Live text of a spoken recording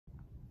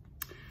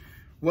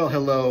Well,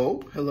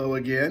 hello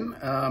again.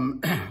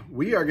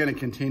 We are going to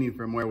continue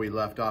from where we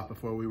left off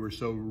before we were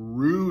so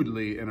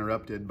rudely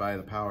interrupted by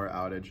the power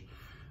outage.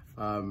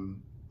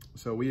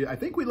 I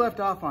think we left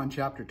off on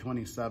chapter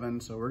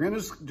 27. So we're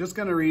just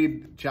going to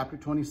read chapter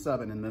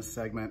 27 in this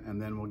segment, and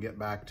then we'll get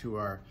back to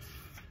our,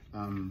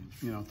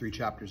 3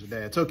 chapters a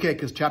day. It's okay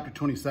because chapter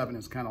 27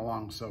 is kind of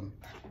long, so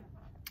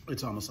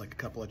it's almost like a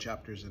couple of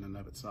chapters in and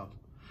of itself.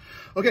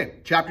 Okay,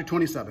 chapter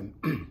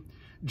 27.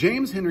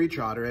 James Henry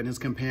Trotter and his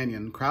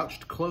companion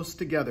crouched close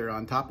together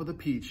on top of the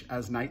peach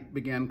as night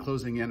began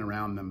closing in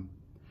around them.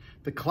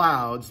 The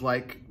clouds,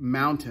 like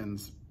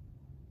mountains,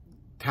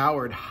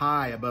 towered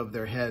high above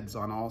their heads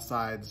on all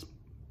sides,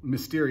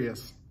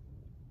 mysterious,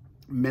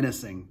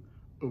 menacing,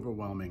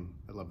 overwhelming.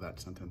 I love that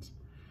sentence.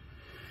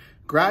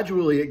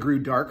 Gradually, it grew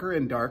darker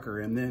and darker,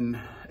 and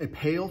then a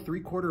pale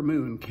three-quarter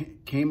moon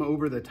came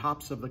over the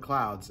tops of the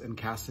clouds and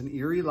cast an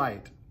eerie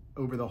light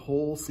over the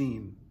whole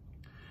scene.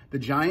 The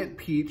giant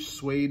peach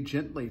swayed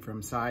gently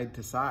from side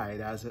to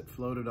side as it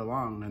floated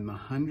along, and the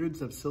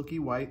hundreds of silky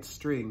white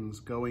strings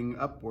going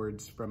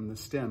upwards from the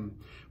stem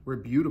were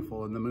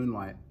beautiful in the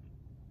moonlight.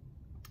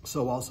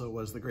 So also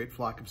was the great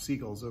flock of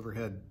seagulls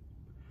overhead.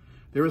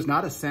 There was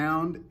not a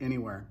sound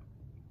anywhere.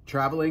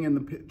 Traveling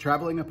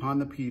upon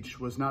the peach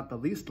was not the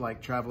least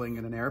like traveling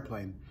in an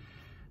airplane.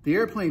 The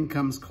airplane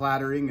comes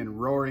clattering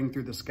and roaring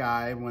through the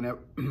sky,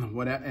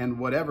 and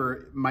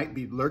whatever might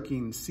be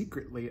lurking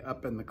secretly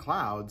up in the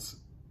clouds,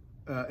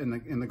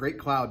 in the great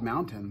cloud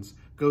mountains,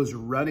 goes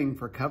running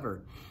for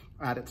cover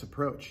at its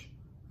approach.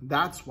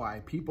 That's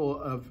why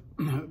people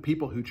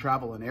who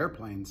travel in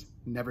airplanes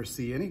never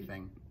see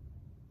anything.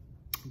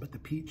 But the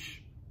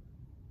peach,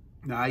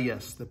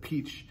 yes, the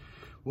peach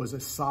was a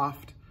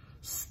soft,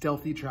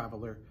 stealthy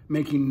traveler,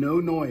 making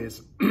no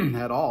noise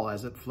at all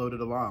as it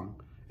floated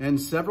along. And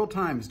several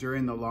times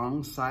during the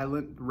long,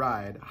 silent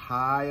ride,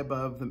 high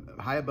above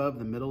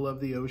the middle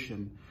of the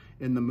ocean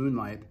in the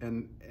moonlight,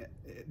 and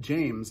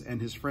James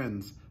and his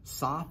friends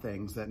saw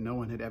things that no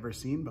one had ever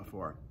seen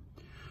before.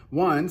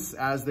 Once,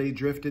 as they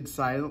drifted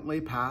silently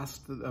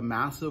past a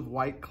massive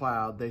white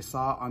cloud, they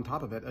saw on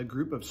top of it a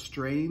group of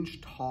strange,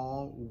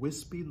 tall,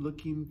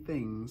 wispy-looking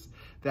things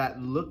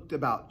that looked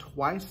about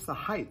twice the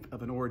height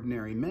of an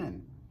ordinary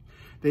man.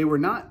 They were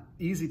not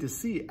easy to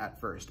see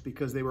at first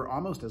because they were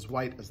almost as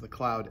white as the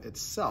cloud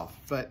itself,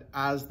 but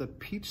as the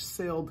peach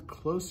sailed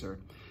closer,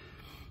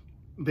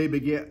 they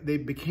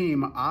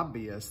became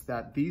obvious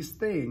that these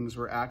things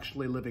were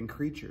actually living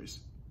creatures,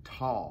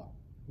 tall,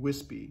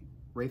 wispy,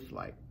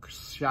 wraith-like,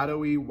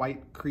 shadowy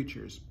white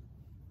creatures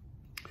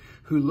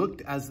who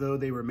looked as though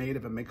they were made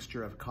of a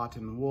mixture of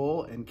cotton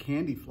wool and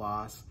candy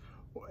floss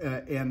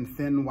and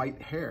thin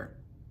white hair.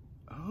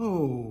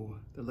 "Oh,"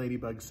 the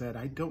ladybug said,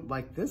 "I don't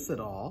like this at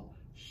all."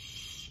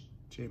 "Shh,"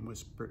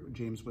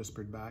 James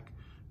whispered back.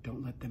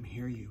 "Don't let them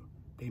hear you.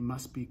 They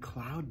must be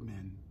cloud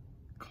men."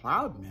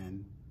 "Cloud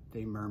men?"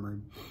 they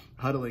murmured,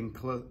 huddling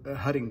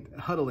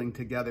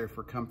together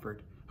for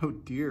comfort. "Oh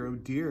dear, oh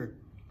dear.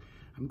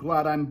 I'm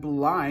glad I'm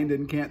blind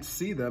and can't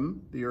see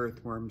them," the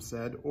earthworm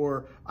said,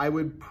 "or I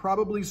would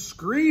probably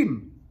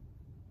scream."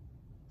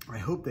 "I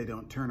hope they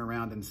don't turn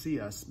around and see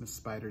us," Miss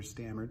Spider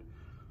stammered.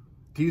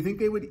 "Do you think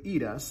they would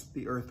eat us?"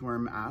 the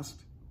earthworm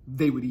asked.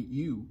 "They would eat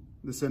you,"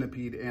 the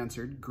centipede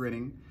answered,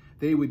 grinning.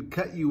 "They would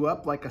cut you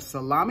up like a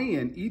salami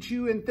and eat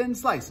you in thin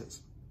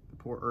slices." The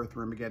poor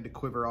earthworm began to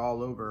quiver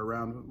all over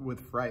around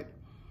with fright.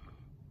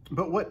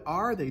 "But what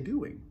are they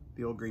doing?"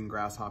 the old green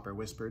grasshopper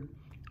whispered.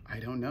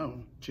 "I don't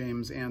know,"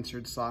 James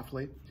answered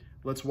softly.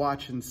 "Let's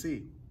watch and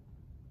see."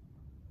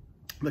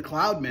 The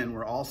cloud men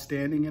were all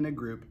standing in a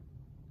group,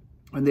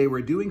 and they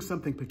were doing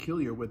something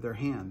peculiar with their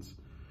hands.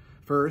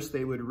 First,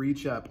 they would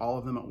reach up, all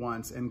of them at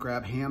once, and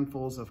grab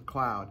handfuls of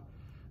cloud.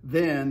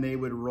 Then they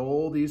would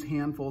roll these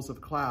handfuls of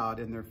cloud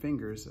in their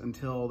fingers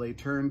until they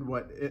turned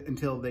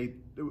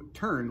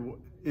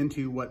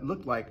into what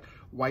looked like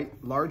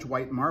large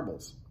white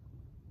marbles.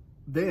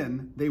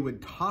 Then they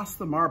would toss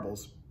the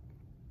marbles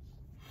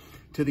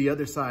to the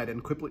other side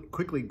and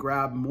quickly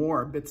grab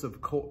more bits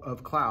of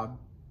cloud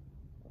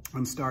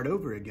and start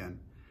over again.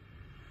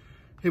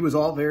 It was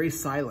all very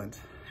silent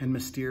and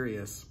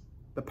mysterious.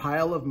 The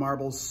pile of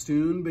marbles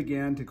soon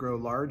began to grow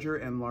larger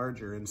and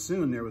larger, and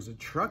soon there was a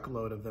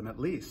truckload of them at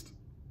least.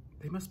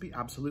 "They must be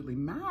absolutely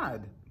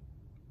mad,"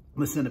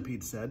 the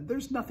centipede said.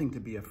 "There's nothing to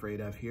be afraid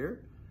of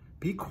here."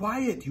 "Be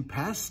quiet, you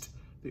pest,"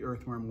 the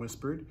earthworm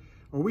whispered,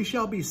 "or we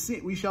shall all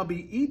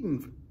be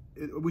eaten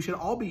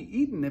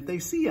if they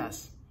see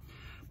us."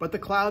 But the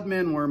cloud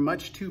men were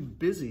much too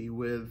busy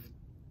with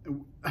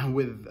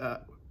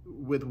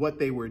what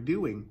they were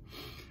doing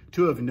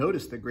to have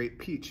noticed the great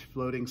peach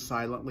floating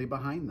silently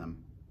behind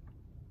them.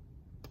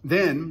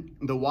 Then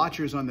the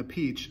watchers on the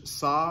peach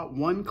saw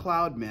one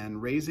cloud man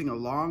raising a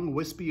long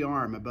wispy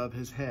arm above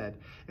his head,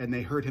 and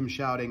they heard him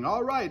shouting,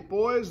 "All right,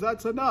 boys,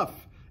 that's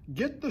enough.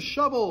 Get the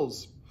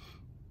shovels."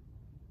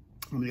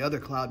 And the other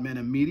cloud men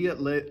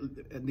immediately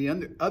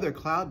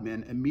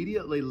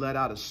let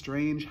out a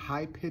strange,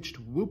 high-pitched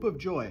whoop of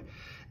joy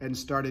and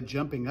started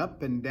jumping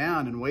up and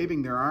down and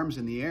waving their arms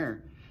in the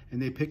air.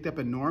 and they picked up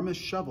enormous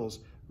shovels,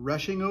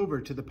 rushing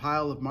over to the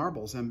pile of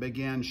marbles and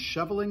began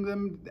shoveling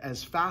them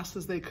as fast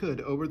as they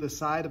could over the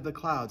side of the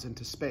clouds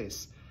into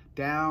space.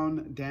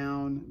 Down,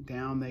 down,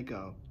 down they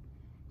go.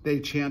 They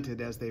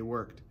chanted as they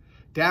worked.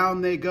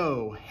 Down they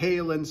go,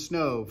 hail and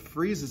snow,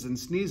 freezes and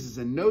sneezes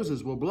and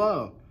noses will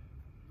blow.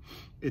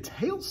 It's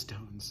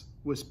hailstones,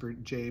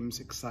 whispered James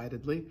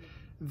excitedly.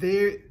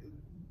 They've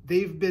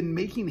been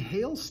making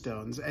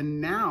hailstones,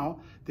 and now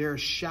they're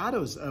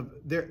showering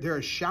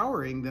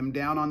them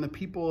down on the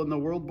people in the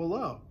world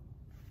below.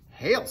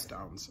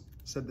 Hailstones,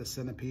 said the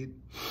centipede.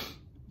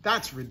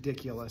 That's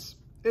ridiculous.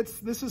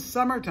 This is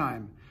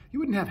summertime. You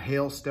wouldn't have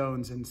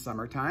hailstones in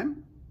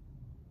summertime.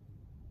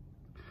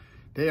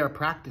 They are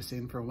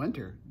practicing for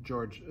winter,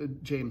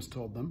 James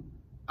told them.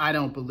 I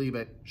don't believe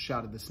it,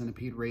 shouted the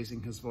centipede,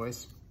 raising his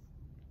voice.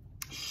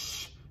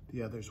 Shh,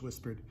 the others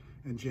whispered,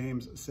 and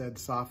James said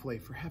softly,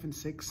 for heaven's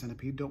sake,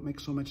 centipede, don't make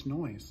so much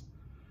noise.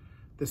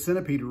 The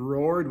centipede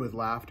roared with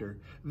laughter.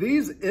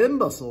 These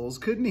imbeciles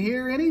couldn't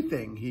hear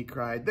anything, he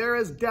cried. They're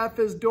as deaf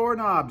as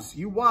doorknobs.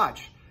 You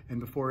watch.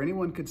 And before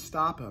anyone could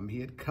stop him, he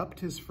had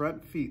cupped his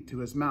front feet to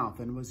his mouth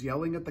and was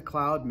yelling at the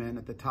cloud men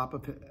at the top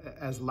of it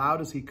as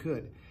loud as he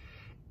could.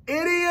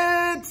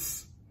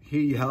 Idiots,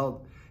 he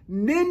yelled.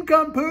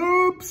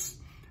 Nincompoops,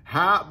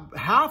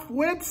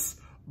 half-wits,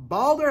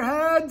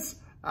 balderheads,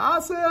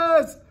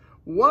 asses.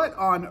 What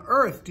on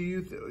earth do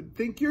you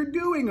think you're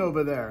doing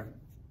over there?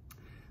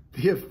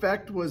 The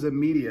effect was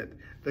immediate.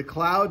 The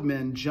cloud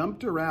men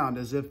jumped around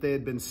as if they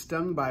had been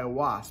stung by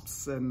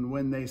wasps, and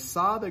when they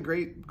saw the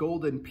great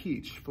golden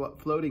peach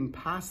floating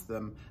past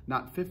them,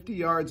 not 50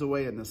 yards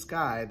away in the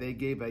sky, they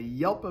gave a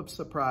yelp of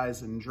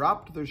surprise and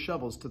dropped their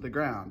shovels to the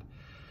ground.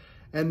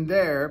 And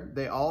there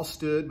they all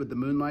stood with the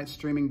moonlight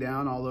streaming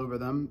down all over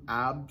them,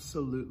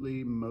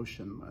 absolutely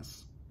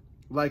motionless,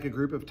 like a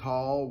group of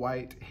tall,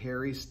 white,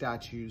 hairy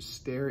statues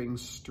staring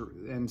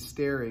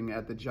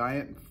at the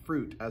giant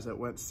fruit as it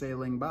went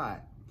sailing by.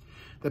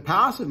 The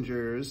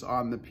passengers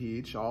on the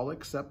peach, all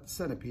except the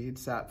centipede,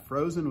 sat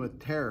frozen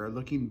with terror,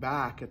 looking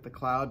back at the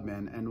cloud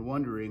men and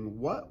wondering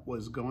what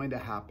was going to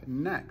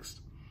happen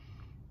next.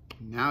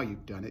 Now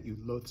you've done it, you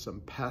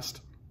loathsome pest,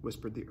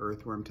 whispered the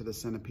earthworm to the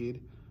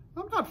centipede.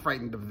 I'm not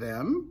frightened of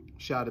them,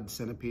 shouted the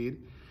centipede.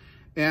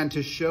 And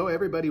to show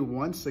everybody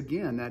once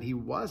again that he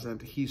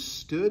wasn't, he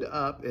stood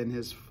up in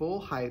his full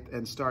height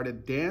and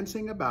started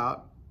dancing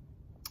about,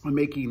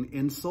 making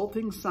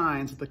insulting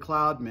signs at the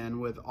cloud men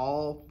with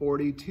all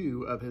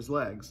 42 of his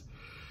legs.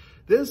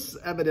 This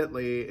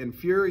evidently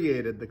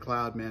infuriated the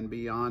cloud men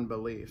beyond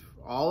belief.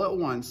 All at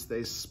once,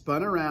 they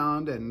spun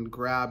around and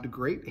grabbed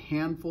great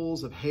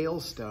handfuls of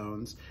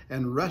hailstones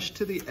and rushed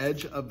to the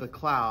edge of the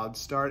cloud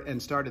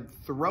and started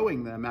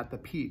throwing them at the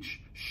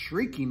peach,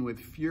 shrieking with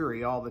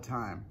fury all the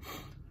time.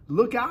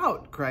 Look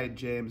out, cried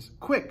James.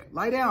 Quick,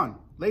 lie down.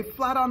 Lay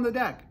flat on the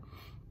deck.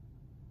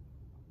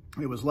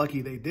 It was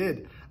lucky they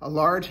did. A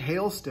large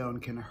hailstone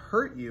can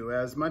hurt you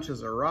as much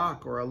as a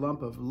rock or a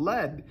lump of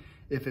lead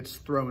if it's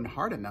thrown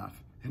hard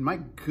enough. And my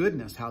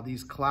goodness, how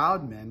these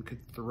cloud men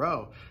could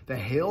throw. The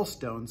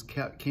hailstones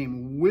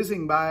came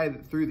whizzing by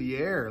through the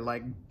air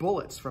like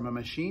bullets from a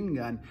machine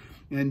gun,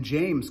 and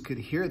James could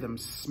hear them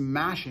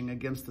smashing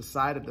against the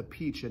side of the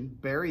peach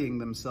and burying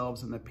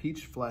themselves in the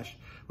peach flesh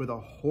with a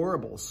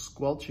horrible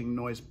squelching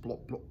noise,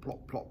 plop, plop,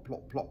 plop, plop,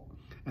 plop, plop.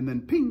 And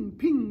then ping,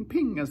 ping,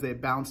 ping as they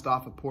bounced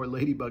off a poor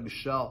ladybug's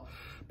shell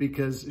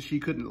because she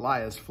couldn't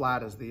lie as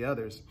flat as the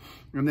others.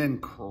 And then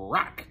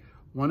crack!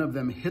 One of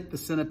them hit the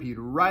centipede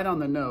right on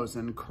the nose,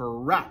 and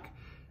crack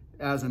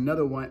as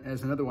another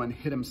one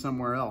hit him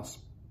somewhere else.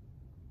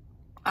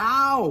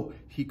 Ow!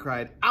 He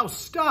cried. Ow,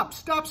 stop,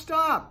 stop,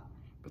 stop!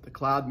 But the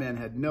cloud men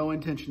had no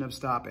intention of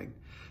stopping.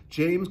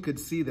 James could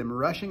see them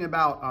rushing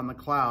about on the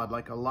cloud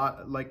like a lot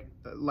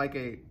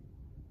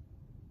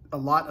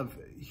of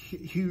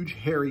huge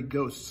hairy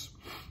ghosts,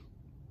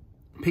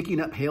 picking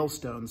up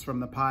hailstones from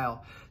the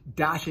pile,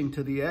 dashing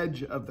to the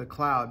edge of the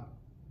cloud,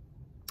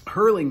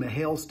 hurling the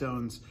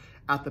hailstones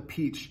at the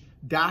peach,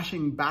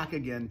 dashing back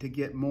again to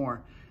get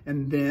more.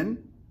 And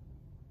then,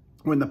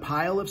 when the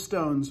pile of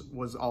stones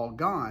was all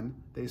gone,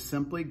 they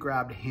simply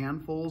grabbed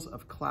handfuls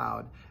of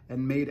cloud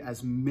and made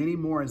as many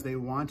more as they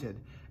wanted,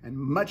 and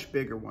much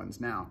bigger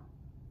ones now.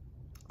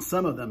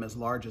 Some of them as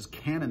large as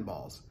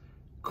cannonballs.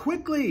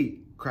 Quickly,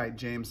 cried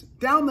James,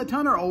 down the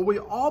tunnel or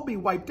we'll all be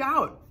wiped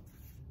out.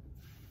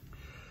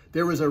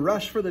 There was a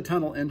rush for the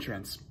tunnel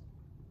entrance,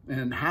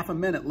 and half a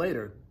minute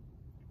later,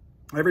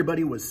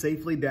 everybody was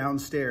safely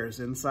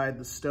downstairs inside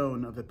the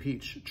stone of the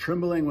peach,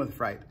 trembling with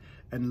fright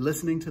and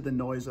listening to the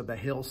noise of the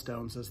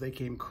hailstones as they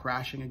came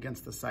crashing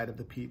against the side of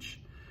the peach.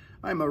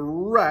 I'm a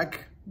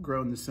wreck,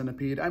 groaned the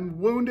centipede. I'm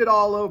wounded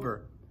all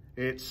over.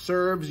 It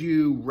serves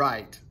you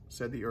right,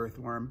 said the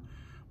earthworm.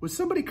 Would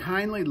somebody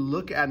kindly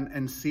look at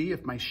and see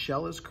if my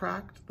shell is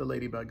cracked? The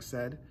ladybug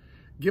said.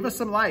 Give us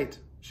some light,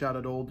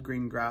 shouted old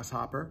green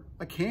grasshopper.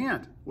 I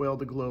can't, wailed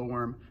the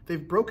glowworm.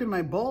 They've broken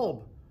my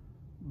bulb.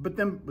 But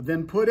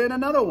then put in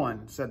another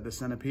one, said the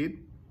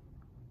centipede.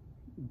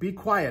 Be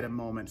quiet a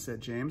moment, said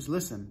James.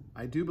 Listen,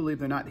 I do believe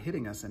they're not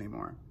hitting us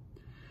anymore.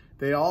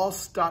 They all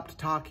stopped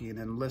talking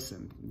and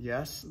listened.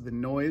 Yes, the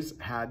noise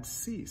had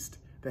ceased.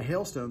 The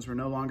hailstones were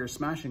no longer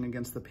smashing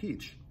against the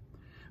peach.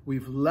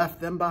 We've left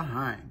them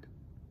behind.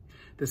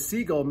 The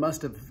seagull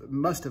must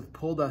have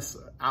pulled us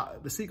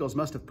out. The seagulls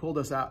must have pulled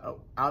us out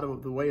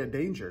of the way of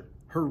danger.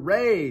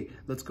 Hooray!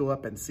 Let's go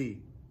up and see.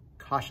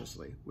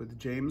 Cautiously, with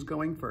James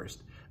going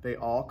first, they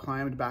all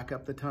climbed back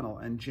up the tunnel,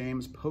 and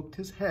James poked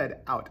his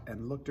head out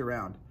and looked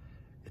around.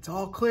 It's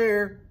all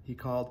clear, he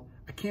called.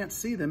 I can't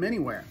see them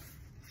anywhere.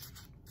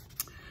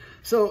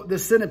 So the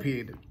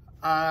centipede.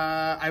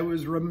 I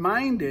was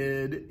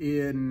reminded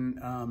in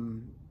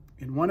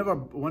one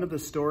of the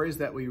stories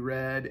that we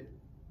read.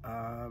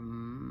 I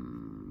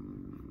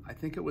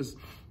think it was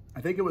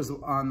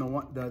on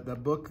the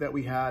book that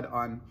we had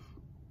on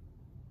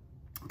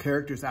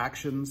characters'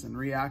 actions and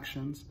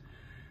reactions.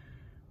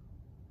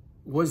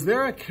 Was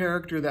there a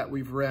character that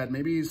we've read,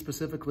 maybe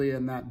specifically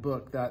in that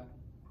book, that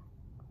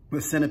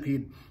the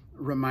centipede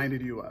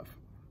reminded you of?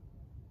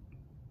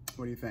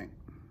 What do you think?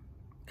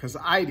 Because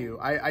I do.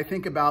 I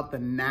think about the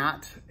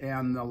gnat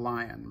and the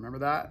lion. Remember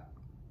that?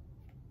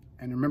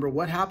 And remember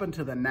what happened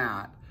to the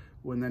gnat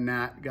when the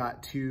gnat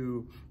got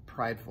too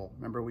prideful.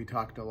 Remember, we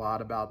talked a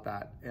lot about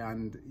that.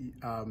 And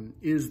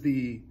is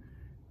the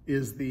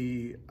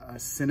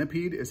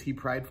centipede, is he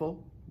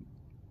prideful?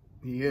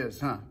 He is,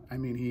 huh? I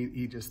mean,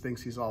 he just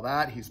thinks he's all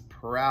that. He's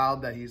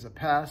proud that he's a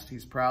pest.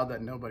 He's proud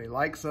that nobody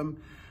likes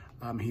him.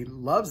 He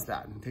loves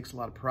that and takes a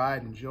lot of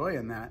pride and joy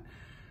in that.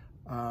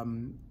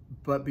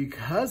 But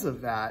because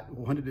of that,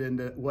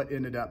 what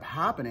ended up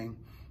happening,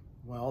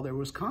 well, there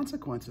was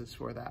consequences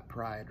for that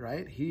pride,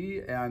 right? He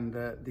and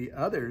the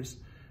others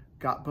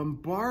got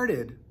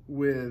bombarded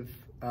with,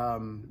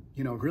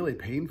 really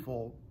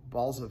painful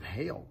balls of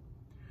hail.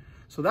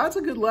 So that's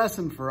a good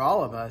lesson for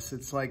all of us.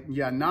 It's like,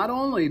 yeah, not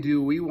only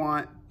do we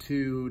want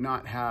to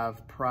not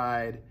have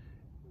pride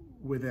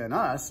within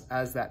us,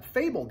 as that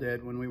fable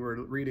did when we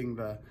were reading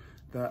the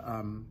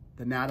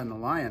gnat and the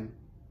lion,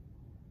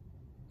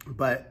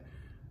 but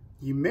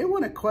you may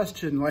want to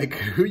question like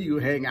who you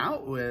hang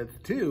out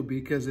with too,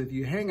 because if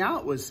you hang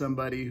out with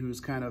somebody who's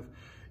kind of,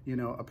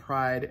 a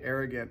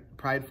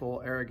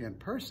prideful, arrogant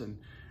person,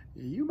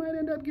 you might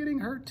end up getting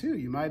hurt too.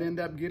 You might end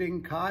up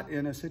getting caught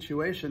in a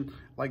situation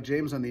like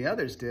James and the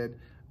others did,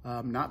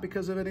 not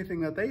because of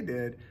anything that they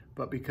did,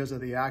 but because of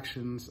the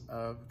actions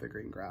of the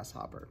green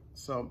grasshopper.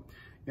 So,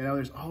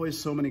 there's always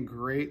so many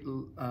great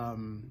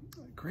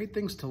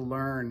things to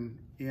learn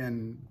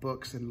in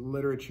books and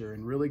literature,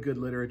 and really good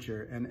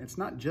literature. And it's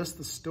not just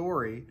the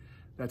story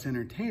that's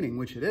entertaining,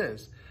 which it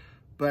is,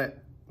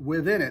 but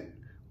within it,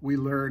 we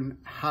learn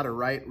how to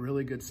write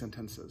really good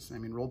sentences. I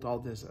mean, Roald Dahl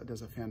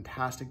does a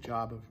fantastic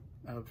job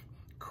of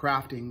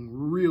crafting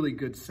really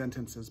good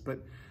sentences, but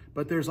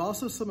there's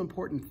also some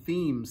important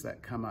themes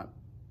that come up.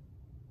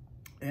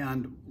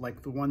 And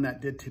like the one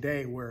that did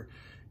today where,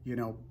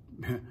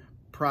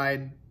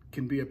 pride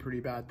can be a pretty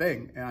bad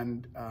thing,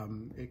 and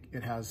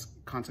it has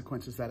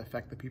consequences that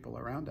affect the people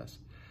around us.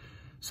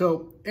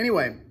 So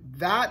anyway,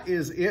 that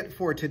is it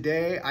for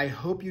today. I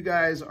hope you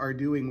guys are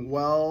doing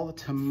well.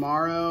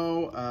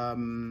 Tomorrow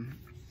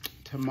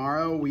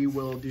we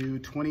will do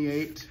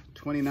 28,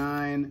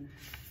 29,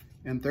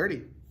 and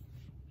 30.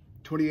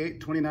 28,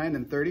 29,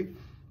 and 30.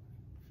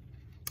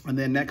 And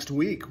then next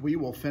week, we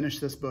will finish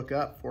this book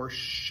up for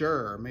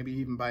sure, maybe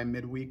even by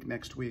midweek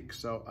next week.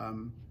 So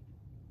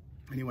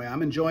anyway,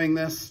 I'm enjoying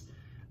this.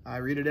 I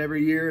read it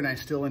every year, and I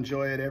still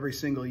enjoy it every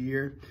single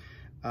year.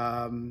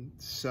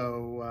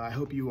 So I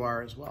hope you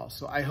are as well.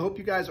 So I hope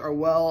you guys are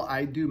well.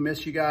 I do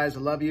miss you guys. I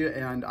love you,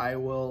 and I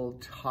will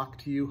talk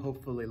to you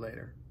hopefully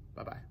later.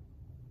 Bye-bye.